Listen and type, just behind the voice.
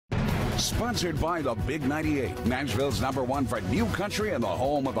Sponsored by the Big 98, Nashville's #1 for new country and the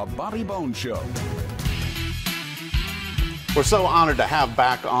home of the Bobby Bones Show. We're so honored to have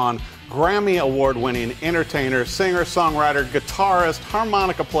back on Grammy Award-winning entertainer, singer, songwriter, guitarist,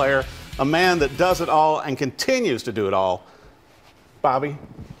 harmonica player, a man that does it all and continues to do it all. Bobby,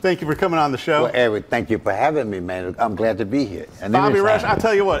 thank you for coming on the show. Well, Eric, thank you for having me, man. I'm glad to be here. And Bobby Rush, I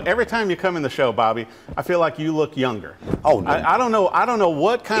tell you what, every time you come in the show, Bobby, I feel like you look younger. Oh, no. I don't know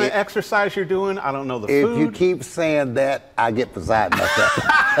what kind of exercise you're doing. I don't know the food. If you keep saying that, I get beside myself.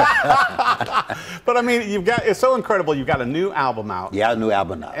 But I mean, it's so incredible. You've got a new album out. Yeah, a new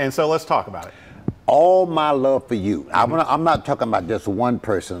album out. And so let's talk about it. All My Love for You. I'm not talking about just one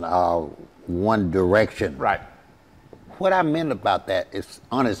person, one direction. Right. What I meant about that is,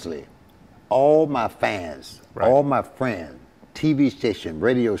 honestly, all my fans, all my friends, TV station,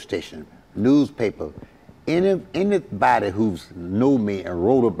 radio station, newspaper, anybody who's knew me and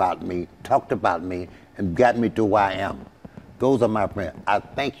wrote about me, talked about me, and got me to where I am, those are my friends. I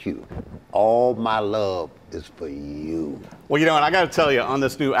thank you. All my love is for you. Well, you know, and I got to tell you, on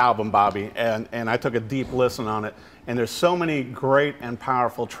this new album, Bobby, and I took a deep listen on it, and there's so many great and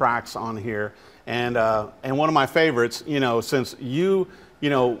powerful tracks on here. And one of my favorites, you know, since you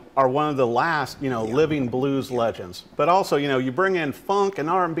are one of the last, living blues legends, but also, you bring in funk and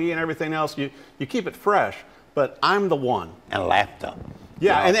R&B and everything else. You keep it fresh, but I'm the one. And laughter.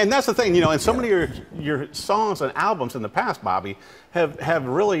 Yeah, and that's the thing, and so many of your songs and albums in the past, Bobby, have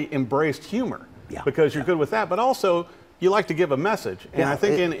really embraced humor because you're good with that, but also you like to give a message. And I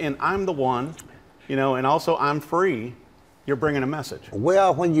think in I'm the One, and also I'm Free, you're bringing a message.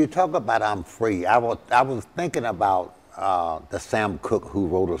 Well, when you talk about I'm Free, I was thinking about the Sam Cooke who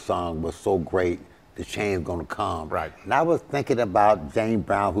wrote a song was so great, the change gonna come. Right. And I was thinking about James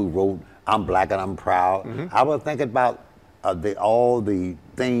Brown who wrote I'm Black and I'm Proud. I was thinking about all the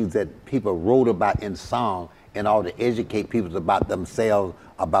things that people wrote about in song in order to educate people about themselves,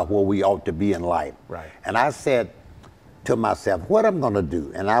 about where we ought to be in life. Right. And I said to myself, what I'm gonna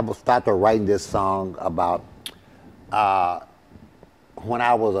do? And I will start to write this song about when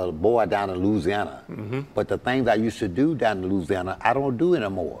I was a boy down in Louisiana. But the things I used to do down in Louisiana, I don't do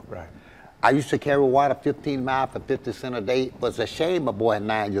anymore. Right. I used to carry water 15 miles for 50 cents a day. But it's a shame a boy at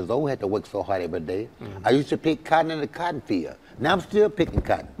 9 years old had to work so hard every day. I used to pick cotton in the cotton field. Now I'm still picking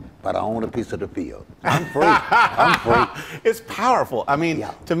cotton, but I own a piece of the field. I'm free. I'm free. It's powerful. I mean,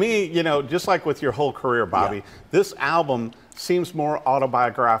 to me, just like with your whole career, Bobby, this album seems more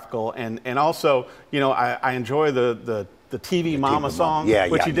autobiographical, and also, I enjoy the TV Mama song,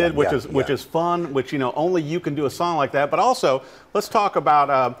 which you did, which is fun, which only you can do a song like that. But also, let's talk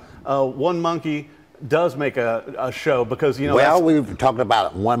about One Monkey Does Make a Show, because well, we've talked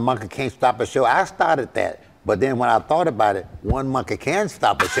about it. One Monkey Can't Stop a Show. I started that. But then when I thought about it, one monkey can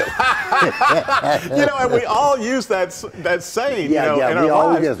stop a show. And we all use that saying, in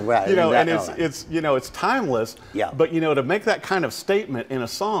our lives. And it's timeless. Yeah. But to make that kind of statement in a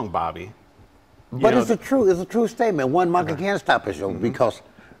song, Bobby. But it's a true statement. One monkey can stop a show because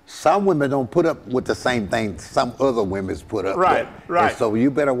some women don't put up with the same thing some other women's put up with. Right. And so you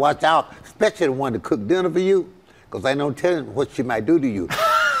better watch out, especially the one to cook dinner for you, because they don't tell you what she might do to you.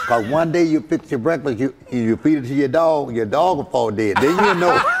 Because one day you fix your breakfast, you feed it to your dog will fall dead. Then you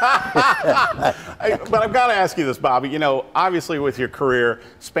know. But I've got to ask you this, Bobby. Obviously with your career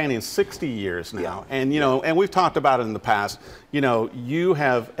spanning 60 years now, and and we've talked about it in the past. You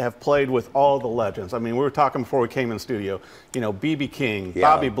have played with all the legends. I mean, we were talking before we came in the studio. B.B. King,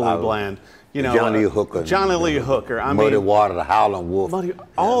 Bobby Blue Bland. Johnny Lee Hooker. Johnny Lee Hooker. Muddy Water, the Howlin' Wolf.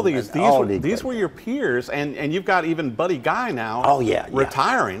 All these were your peers, and you've got even Buddy Guy now. Oh yeah.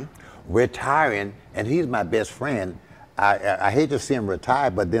 Retiring. Retiring, and he's my best friend. I hate to see him retire,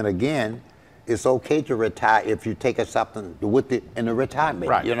 but then again, it's okay to retire if you take something with it in the retirement.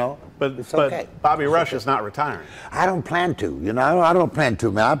 Right. But it's okay. Bobby Rush is not retiring. I don't plan to. I don't plan to,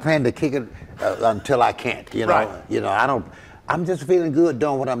 man. I plan to kick it until I can't. Right. I'm just feeling good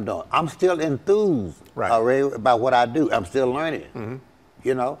doing what I'm doing. I'm still enthused about what I do. I'm still learning.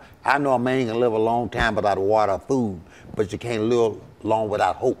 I know a man can live a long time without water or food, but you can't live long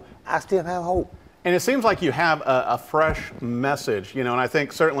without hope. I still have hope. And it seems like you have a fresh message, and I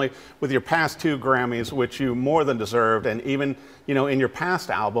think certainly with your past 2 Grammys, which you more than deserved, and even, in your past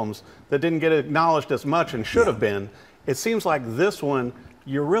albums that didn't get acknowledged as much and should have been, it seems like this one,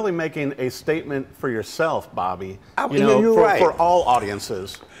 you're really making a statement for yourself, Bobby, for all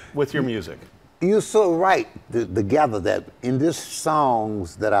audiences with your music. You're so right to gather that in these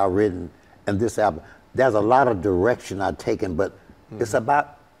songs that I've written and this album, there's a lot of direction I've taken, but it's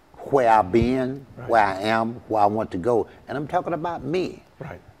about where I've been, where I am, where I want to go. And I'm talking about me.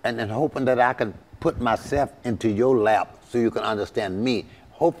 Right. and hoping that I can put myself into your lap so you can understand me,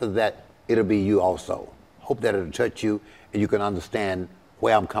 hoping that it'll be you also. Hope that it'll touch you and you can understand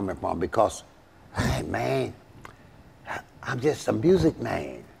where I'm coming from, because, hey, man, I'm just a music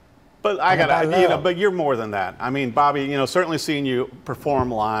man. But but you're more than that. I mean, Bobby, certainly seeing you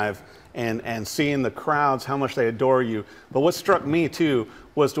perform live and seeing the crowds, how much they adore you. But what struck me too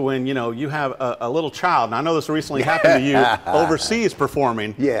was when, you have a little child, and I know this recently happened to you overseas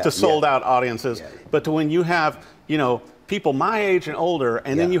performing to sold out audiences, but to when you have, people my age and older,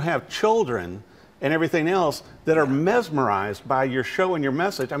 and then you have children and everything else that are mesmerized by your show and your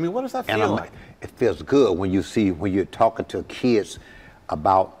message. I mean, what does that feel like? It feels good when you're talking to kids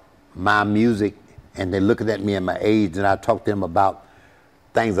about my music, and they're looking at me and my age, and I talk to them about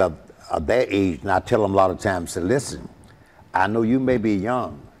things of their age, and I tell them a lot of times, say, listen, I know you may be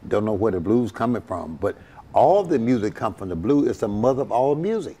young, don't know where the blues coming from, but all the music comes from the blues. It's the mother of all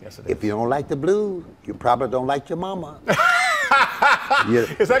music. Yes, it is. If you don't like the blues, you probably don't like your mama.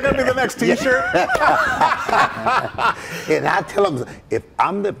 Is that going to be the next T-shirt? And I tell them, if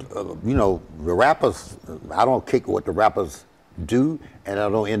I'm the, the rappers, I don't kick what the rappers do, and I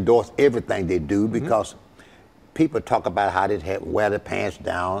don't endorse everything they do, because people talk about how they wear their pants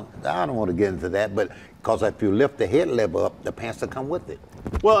down. I don't want to get into that, but because if you lift the head level up, the pants will come with it.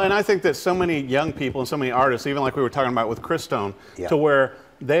 Well, and I think that so many young people and so many artists, even like we were talking about with Chris Stone, to where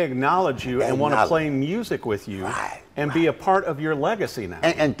they acknowledge you and want to play music with you and be a part of your legacy now.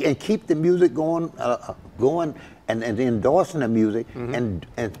 And keep the music going and endorsing the music and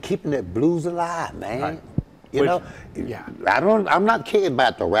keeping the blues alive, man. I'm not kidding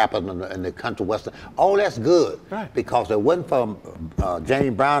about the rappers and the country western. All that's good, because if it wasn't for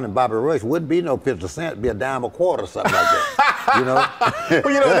James Brown and Bobby Rush, wouldn't be no 50 cent, it'd be a dime a quarter or something like that.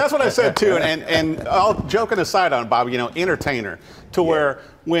 Well, that's what I said too. And all joking aside on Bobby, entertainer, to where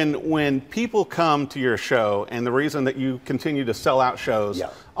when people come to your show, and the reason that you continue to sell out shows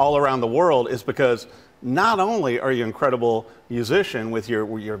all around the world is because not only are you an incredible musician with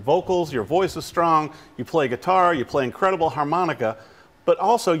your vocals, your voice is strong, you play guitar, you play incredible harmonica, but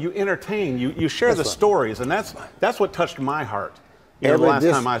also you entertain, you share the stories, and that's what touched my heart the last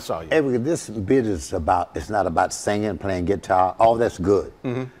time I saw you. This bit is it's not about singing, playing guitar, all that's good,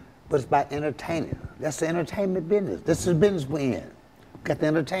 but it's about entertaining. That's the entertainment business. This is the business we're in. Got to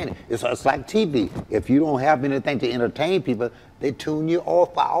entertain. It's like TV. If you don't have anything to entertain people, they tune you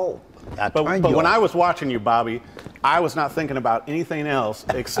off by off. But when I was watching you, Bobby, I was not thinking about anything else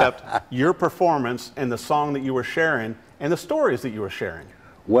except your performance and the song that you were sharing and the stories that you were sharing.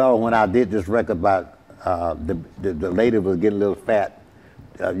 Well, when I did this record about the lady was getting a little fat,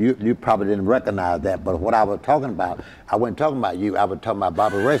 you probably didn't recognize that, but what I was talking about, I wasn't talking about you, I was talking about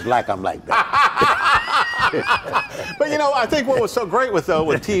Bobby Rush like I'm like that. But I think what was so great with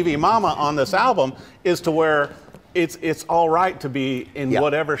TV Mama on this album is to where it's all right to be in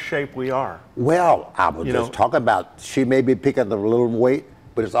whatever shape we are. Well, I was just talking about she may be picking up a little weight,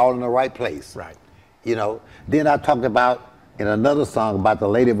 but it's all in the right place. Right. Then I talked about in another song about the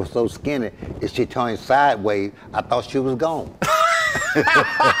lady was so skinny, if she turned sideways, I thought she was gone. but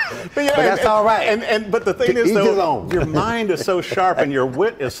that's all right. But the thing is, though, your mind is so sharp and your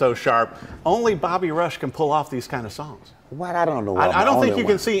wit is so sharp. Only Bobby Rush can pull off these kind of songs. What? I don't know. I don't think you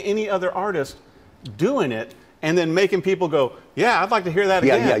can see any other artist doing it and then making people go, yeah, I'd like to hear that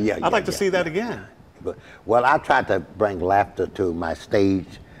again. I'd like to see that again. Well, I tried to bring laughter to my stage,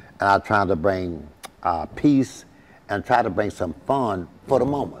 and I tried to bring peace, and try to bring some fun for the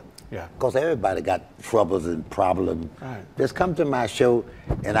moment. Yeah. Because everybody got troubles and problems. Right. Just come to my show,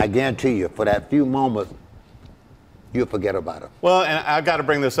 and I guarantee you, for that few moments, you'll forget about it. Well, and I've got to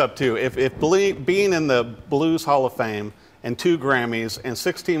bring this up, too. If being in the Blues Hall of Fame and 2 Grammys and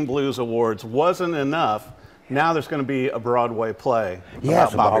 16 Blues Awards wasn't enough, now there's going to be a Broadway play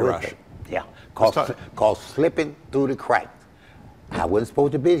about Bobby Rush. Yeah, called Slipin Through the Cracks. I wasn't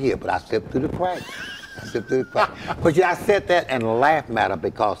supposed to be here, but I slipped through the cracks. But I said that and laughed at it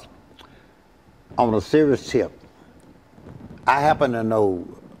because on a serious tip, I happen to know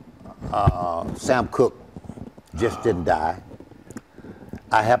Sam Cooke just didn't die.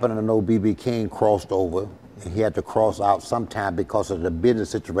 I happen to know B.B. King crossed over. He had to cross out sometime because of the business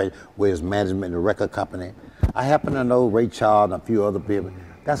situation with his management and the record company. I happen to know Ray Charles and a few other people.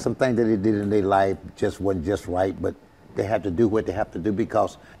 That's some things that they did in their life just wasn't just right, but they have to do what they have to do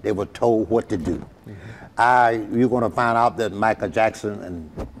because they were told what to do. You're going to find out that Michael Jackson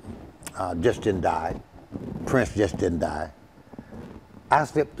just didn't die. Prince just didn't die. I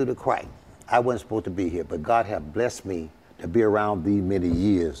slipped through the crack. I wasn't supposed to be here, but God has blessed me to be around these many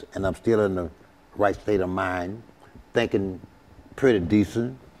years, and I'm still in the right state of mind, thinking pretty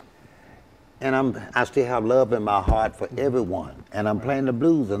decent, And I still have love in my heart for everyone. And I'm playing the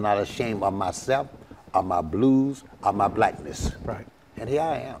blues and not ashamed of myself, of my blues, of my blackness. Right. And here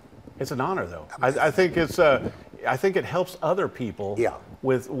I am. It's an honor, though. I think it's I think it helps other people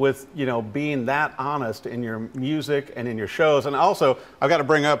with you know, being that honest in your music and in your shows. And also, I've got to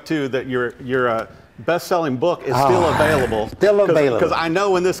bring up too that your best-selling book is still available. Still available. Because I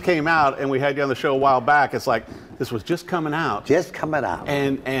know when this came out and we had you on the show a while back, it's like this was just coming out. Just coming out.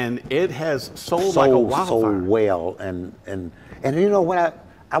 And it has sold like a wildfire. So well. And you know what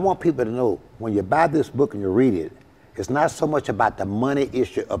I want people to know, when you buy this book and you read it, it's not so much about the money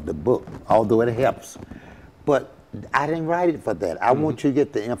issue of the book, although it helps. But I didn't write it for that. I want you to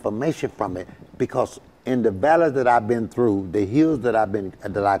get the information from it, because in the valleys that I've been through, the hills that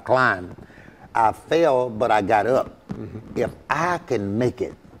I climbed, I fell, but I got up. If I can make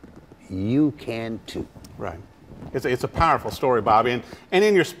it, you can too. Right. It's a powerful story, Bobby. And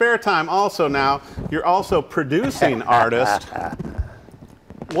in your spare time also now, you're also producing artists.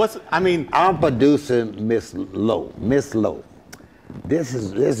 I'm producing Miss Lowe. Miss Lowe. This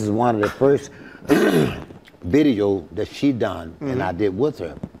is one of the first video that she done, and I did with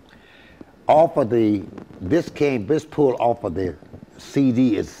her. This pulled off of the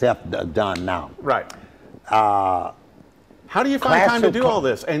CD itself done now. Right. How do you find time to do all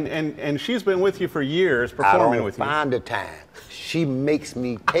this? And she's been with you for years, performing with you. I don't find the time. She makes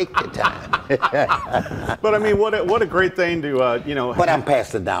me take the time. But I mean, what a great thing to you know. But I'm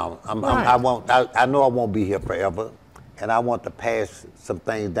passing down. I know I won't be here forever, and I want to pass some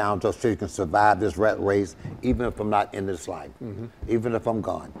things down so she can survive this rat race, even if I'm not in this life, even if I'm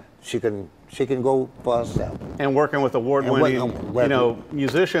gone. She can go for herself. And working with award-winning, you know,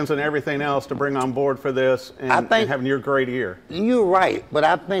 musicians and everything else to bring on board for this, and having your great ear. You're right, but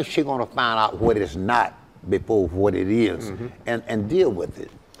I think she's gonna find out what it's not before what it is, and deal with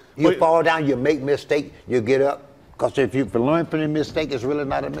it. You fall down, you make mistake, you get up, because if you learn from a mistake, it's really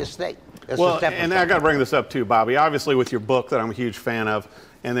not a mistake. Well, and I got to bring this up too, Bobby. Obviously, with your book that I'm a huge fan of,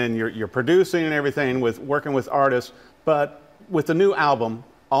 and then you're producing and everything, with working with artists, but with the new album,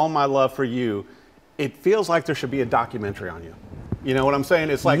 All My Love for You, it feels like there should be a documentary on you. You know what I'm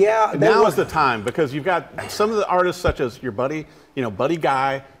saying? It's like, now is the time, because you've got some of the artists such as your buddy, you know, Buddy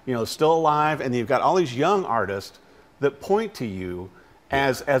Guy, you know, still alive, and you've got all these young artists that point to you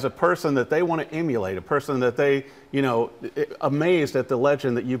as a person that they want to emulate, a person that they, you know, amazed at the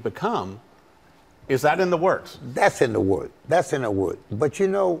legend that you've become. Is that in the works? That's in the works. That's in the works. But you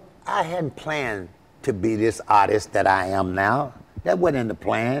know, I hadn't planned to be this artist that I am now. That wasn't in the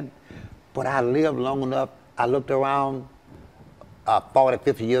plan. But I lived long enough. I looked around 40,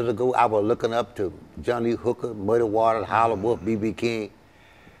 50 years ago. I was looking up to John Lee Hooker, Muddy Waters, Howlin' Wolf, B.B. King,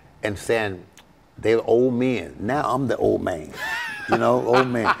 and saying, they were old men. Now I'm the old man. You know, old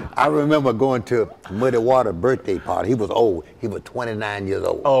man. I remember going to Muddy Waters' birthday party. He was old. He was 29 years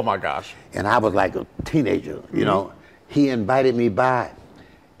old. Oh, my gosh. And I was like a teenager, you know. He invited me by,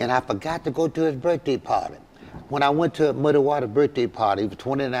 and I forgot to go to his birthday party. When I went to Muddy Waters' birthday party, he was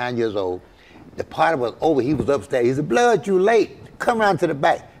 29 years old. The party was over. He was upstairs. He said, Blood, you late. Come around to the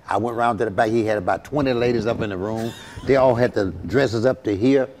back. I went around to the back. He had about 20 ladies up in the room. They all had the dresses up to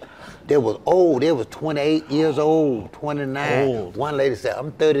here. They was old. They was 28 years old, 29. Old. One lady said,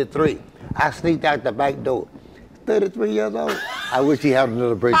 I'm 33. I sneaked out the back door. 33 years old. I wish he had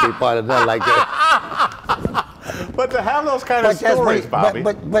another birthday party done like that. But to have those kind of stories, Bobby.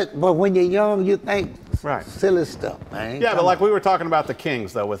 But when you're young, you think silly stuff, man. Yeah, but like we were talking about the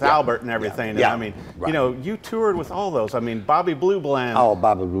Kings, though, with Albert and everything. And I mean, you know, you toured with all those. I mean, Bobby Blue Bland. Oh,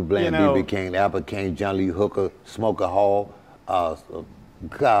 Bobby Blue Bland, B.B. King, Albert King, John Lee Hooker, Smoker Hall,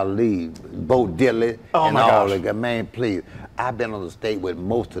 golly, Bo Diddley, and all that. Man, please. I've been on the stage with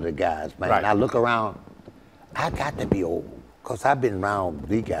most of the guys, man. And I look around, I got to be old, because I've been around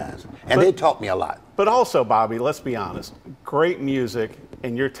these guys. And they taught me a lot. But also, Bobby, let's be honest, great music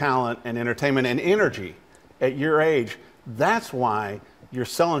and your talent and entertainment and energy at your age, that's why you're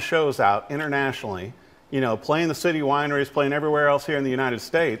selling shows out internationally, you know, playing the city wineries, playing everywhere else here in the United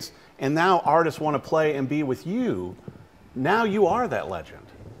States, and now artists want to play and be with you. Now you are that legend.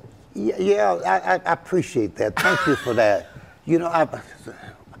 Yeah, I appreciate that. Thank you for that. You know,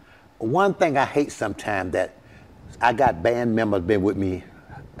 one thing I hate sometimes that I got band members been with me,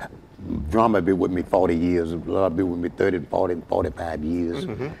 drummer been with me 40 years, a lot been with me 30, 40, 45 years.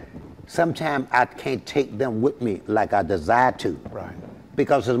 Sometimes I can't take them with me like I desire to. Right.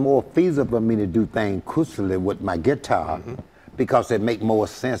 Because it's more feasible for me to do things acoustically with my guitar, because it make more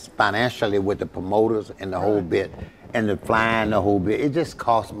sense financially with the promoters and the whole bit. and the flying the whole bit. It just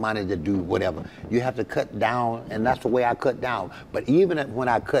costs money to do whatever. You have to cut down, and that's the way I cut down. But even when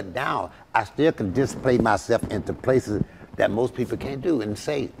I cut down, I still can display myself into places that most people can't do and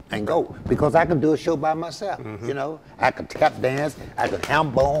say and go, because I can do a show by myself. You know, I can tap dance, I can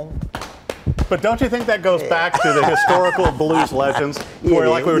ham bone. But don't you think that goes back to the historical blues legends, where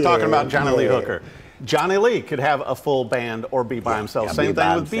like we were talking about Johnny Lee Hooker? Johnny Lee could have a full band or be by himself. Same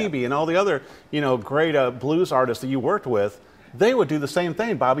thing with BB and all the other, great blues artists that you worked with. They would do the same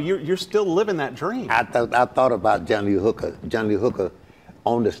thing, Bobby. You're still living that dream. I thought about Johnny Lee Hooker. Johnny Lee Hooker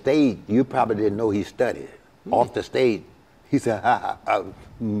on the stage, you probably didn't know he studied. Off the stage, he said,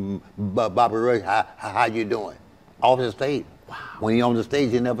 Bobby Rush, how you doing? Off the stage. Wow. When he on the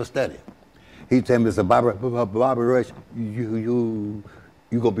stage, he never studied. He told me, Bobby Rush, you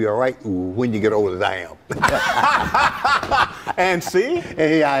gonna be all right when you get older as I am. And see?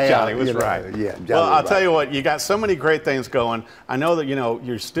 Johnny was right. Yeah, Johnny well, I'll tell you what, you got so many great things going. I know that,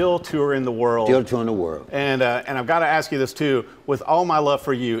 you're still touring the world. Still touring the world. And I've got to ask you this too, with All My Love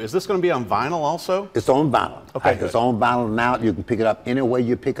for You, is this going to be on vinyl also? It's on vinyl. Okay, It's on vinyl now. You can pick it up anywhere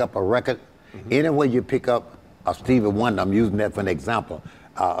you pick up a record, anywhere you pick up a Stevie Wonder. I'm using that for an example.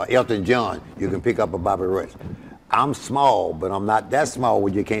 Elton John, you can pick up a Bobby Rush. I'm small, but I'm not that small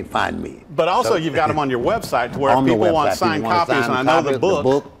where you can't find me. But also, you've got them on your website to where people want signed copies, and I know the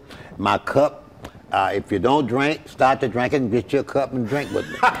book. My cup. If you don't drink, start to drinking, get your cup and drink with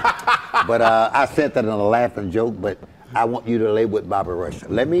me. But I said that in a laughing joke, but I want you to lay with Bobby Rush.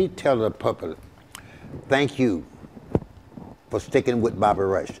 Let me tell the public, thank you for sticking with Bobby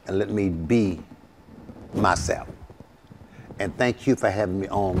Rush and let me be myself. And thank you for having me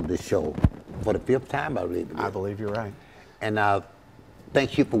on the show for the 5th time, I believe. I believe you're right. And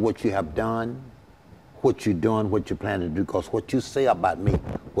thank you for what you have done, what you're doing, what you plan to do, because what you say about me,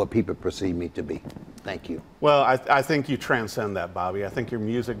 what people perceive me to be. Thank you. Well, I think you transcend that, Bobby. I think your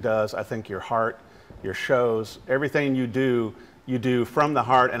music does. I think your heart, your shows, everything you do from the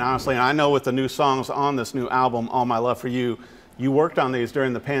heart. And honestly, I know with the new songs on this new album, All My Love for You, you worked on these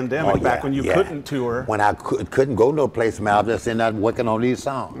during the pandemic, back when you couldn't tour. When I couldn't go no place, man, I was just in there working on these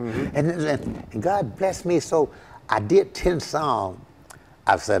songs. And God bless me, so I did 10 songs.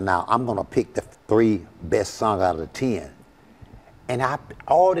 I said, now I'm gonna pick the 3 best songs out of the 10. And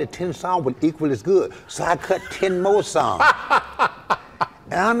all the 10 songs were equally as good. So I cut 10 more songs.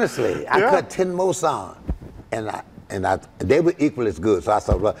 Honestly, I cut 10 more songs. And they were equally as good. So I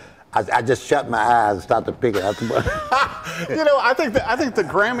said, well, I just shut my eyes and started picking. I think the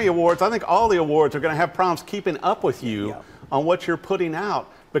Grammy Awards, I think all the awards are going to have problems keeping up with you on what you're putting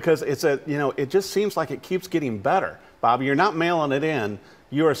out, because it just seems like it keeps getting better. Bobby, you're not mailing it in.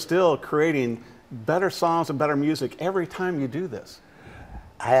 You are still creating better songs and better music every time you do this.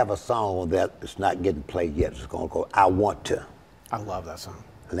 I have a song that is not getting played yet. It's going to go, I Want To. I love that song.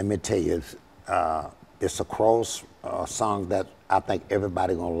 Let me tell you, it's a cross song that I think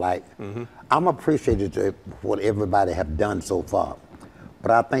everybody gonna like. I'm appreciative of what everybody have done so far, but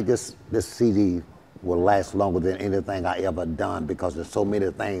I think this CD will last longer than anything I ever done, because there's so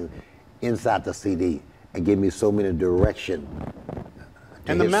many things inside the CD and give me so many direction.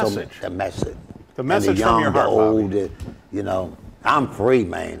 And the message. The message. The message the young, from your heart, the old, I'm free,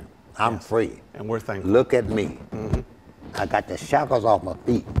 man. I'm free. And we're thankful. Look at me. I got the shackles off my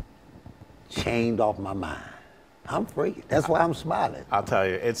feet, chained off my mind. I'm free. That's why I'm smiling. I'll tell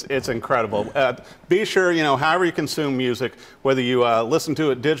you, it's incredible. Be sure, however you consume music, whether you listen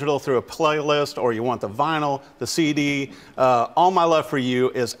to it digital through a playlist or you want the vinyl, the CD, All My Love for You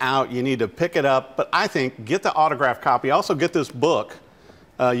is out. You need to pick it up. But I think get the autographed copy. Also get this book.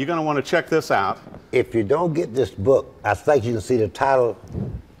 You're going to want to check this out. If you don't get this book, I think you can see the title,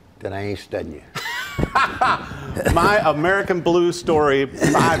 then I Ain't Studdin Ya. My American Blues Story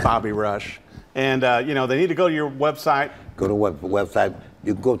by Bobby Rush. And, they need to go to your website. Go to the website.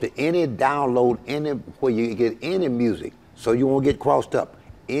 You can go to any download, where you get any music, so you won't get crossed up.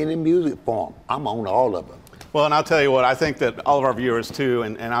 Any music form, I'm on all of them. Well, and I'll tell you what, I think that all of our viewers too,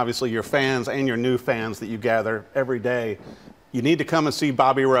 and obviously your fans and your new fans that you gather every day, you need to come and see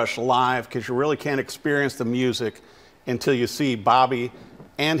Bobby Rush live, because you really can't experience the music until you see Bobby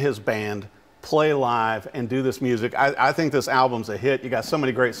and his band play live and do this music. I think this album's a hit. You got so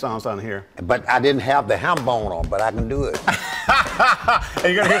many great songs on here. But I didn't have the ham bone on, but I can do it.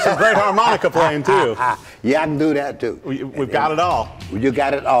 And you're gonna hear some great harmonica playing too. Yeah, I can do that too. We've got it all. You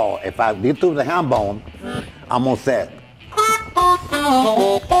got it all. If I get through the ham bone, I'm on set.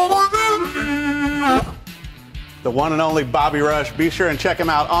 The one and only Bobby Rush. Be sure and check him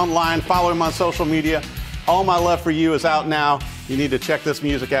out online. Follow him on social media. All My Love for You is out now. You need to check this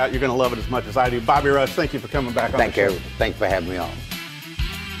music out. You're going to love it as much as I do. Bobby Rush, thank you for coming back on the show. Thanks for having me on.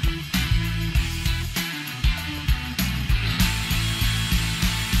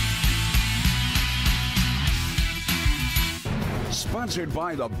 Sponsored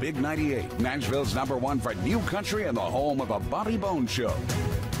by the Big 98, Nashville's #1 for new country and the home of the Bobby Bones Show.